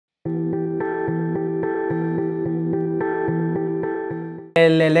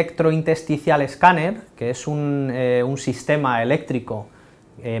El electrointersticial scanner, que es un sistema eléctrico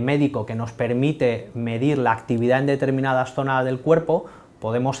médico que nos permite medir la actividad en determinadas zonas del cuerpo,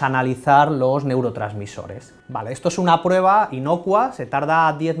 podemos analizar los neurotransmisores. Vale, esto es una prueba inocua, se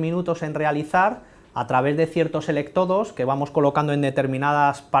tarda 10 minutos en realizar a través de ciertos electrodos que vamos colocando en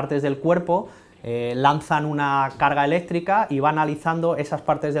determinadas partes del cuerpo, lanzan una carga eléctrica y va analizando esas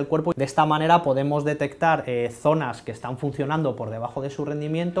partes del cuerpo. De esta manera podemos detectar zonas que están funcionando por debajo de su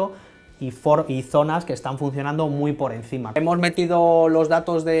rendimiento y zonas que están funcionando muy por encima. Hemos metido los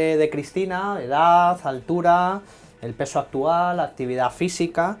datos de Cristina, edad, altura, el peso actual, actividad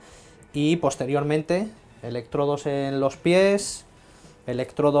física y posteriormente electrodos en los pies,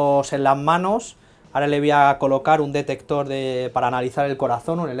 electrodos en las manos. Ahora le voy a colocar un detector para analizar el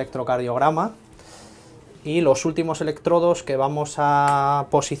corazón, un electrocardiograma. Y los últimos electrodos que vamos a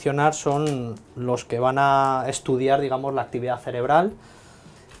posicionar son los que van a estudiar, digamos, la actividad cerebral.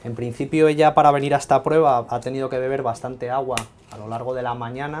 En principio ella, para venir a esta prueba, ha tenido que beber bastante agua a lo largo de la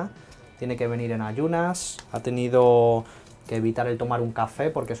mañana, tiene que venir en ayunas, ha tenido que evitar el tomar un café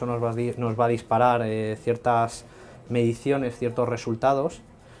porque eso nos va a disparar ciertas mediciones, ciertos resultados,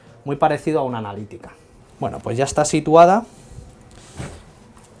 muy parecido a una analítica. Bueno, pues ya está situada.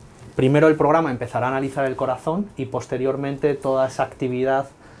 Primero el programa empezará a analizar el corazón y posteriormente toda esa actividad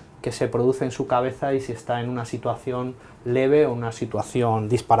que se produce en su cabeza y si está en una situación leve o una situación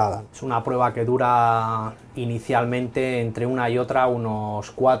disparada. Es una prueba que dura inicialmente entre una y otra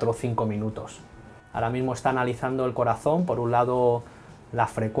unos 4 o 5 minutos. Ahora mismo está analizando el corazón, por un lado la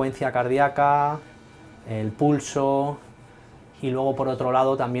frecuencia cardíaca, el pulso y luego por otro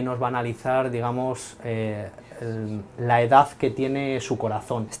lado también nos va a analizar, digamos, la edad que tiene su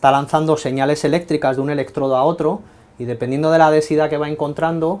corazón. Está lanzando señales eléctricas de un electrodo a otro y dependiendo de la densidad que va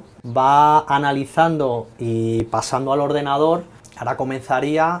encontrando, va analizando y pasando al ordenador. Ahora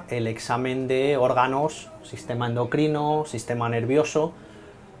comenzaría el examen de órganos, sistema endocrino, sistema nervioso,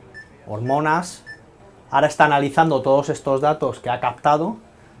 hormonas. Ahora está analizando todos estos datos que ha captado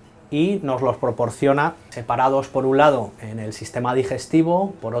y nos los proporciona separados por un lado en el sistema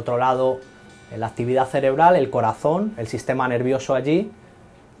digestivo, por otro lado en la actividad cerebral, el corazón, el sistema nervioso allí,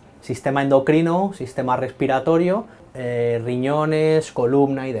 sistema endocrino, sistema respiratorio, riñones,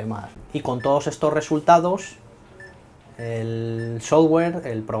 columna y demás. Y con todos estos resultados, el software,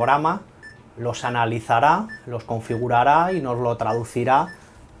 el programa, los analizará, los configurará y nos lo traducirá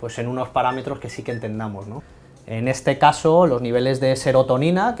pues, en unos parámetros que sí que entendamos, ¿no? En este caso, los niveles de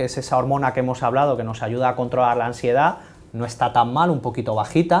serotonina, que es esa hormona que hemos hablado que nos ayuda a controlar la ansiedad, no está tan mal, un poquito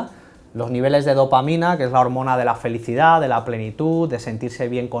bajita. Los niveles de dopamina, que es la hormona de la felicidad, de la plenitud, de sentirse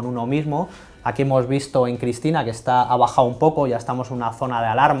bien con uno mismo. Aquí hemos visto en Cristina que ha bajado un poco, ya estamos en una zona de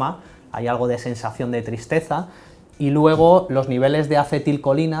alarma, hay algo de sensación de tristeza. Y luego los niveles de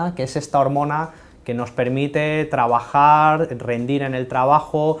acetilcolina, que es esta hormona que nos permite trabajar, rendir en el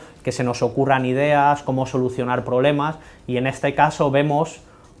trabajo, que se nos ocurran ideas, cómo solucionar problemas. Y en este caso vemos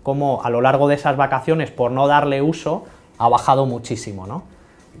cómo a lo largo de esas vacaciones, por no darle uso, ha bajado muchísimo, ¿no?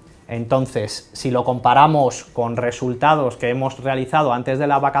 Entonces, si lo comparamos con resultados que hemos realizado antes de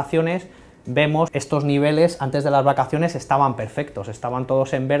las vacaciones, vemos estos niveles antes de las vacaciones estaban perfectos, estaban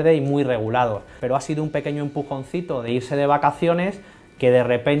todos en verde y muy regulados, pero ha sido un pequeño empujoncito de irse de vacaciones que de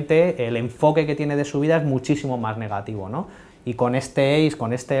repente el enfoque que tiene de su vida es muchísimo más negativo, ¿no? Y con este ACE,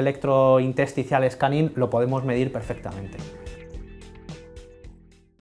 con este electrointersticial scanning, lo podemos medir perfectamente.